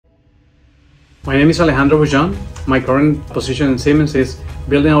My name is Alejandro Bujon. My current position in Siemens is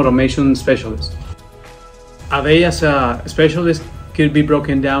Building Automation Specialist. A day as a specialist could be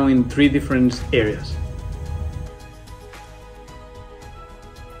broken down in three different areas.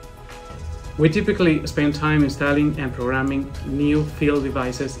 We typically spend time installing and programming new field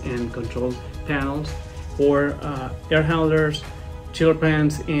devices and control panels for air handlers, chiller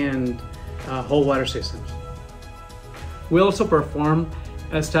pans, and hot water systems. We also perform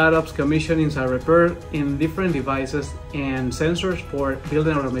startups, commissionings, and repair in different devices and sensors for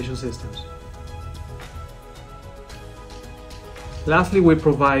building automation systems. Lastly, we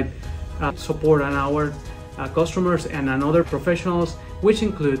provide support on our customers and other professionals, which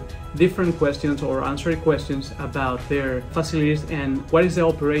include different questions or answering questions about their facilities and what is the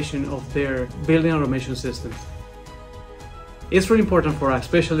operation of their building automation systems. It's really important for our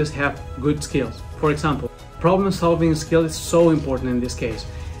specialists to have good skills. For example, problem-solving skill is so important in this case.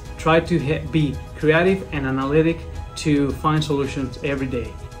 Try to be creative and analytic to find solutions every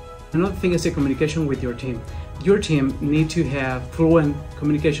day. Another thing is the communication with your team. Your team needs to have fluent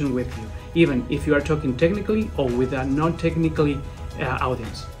communication with you, even if you are talking technically or with a non-technically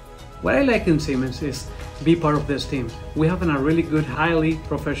audience. What I like in Siemens is be part of this team. We have a really good, highly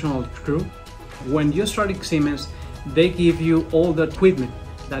professional crew. When you start at Siemens, they give you all the equipment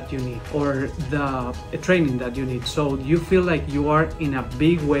that you need or the training that you need, so you feel like you are in a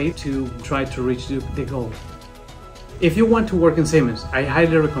big way to try to reach the goal. If you want to work in Siemens, I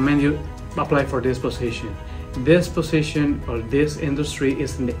highly recommend you apply for this position. This position or this industry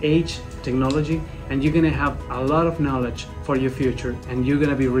is in the age of technology, and you're gonna have a lot of knowledge for your future, and you're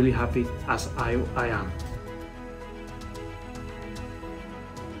gonna be really happy as I am.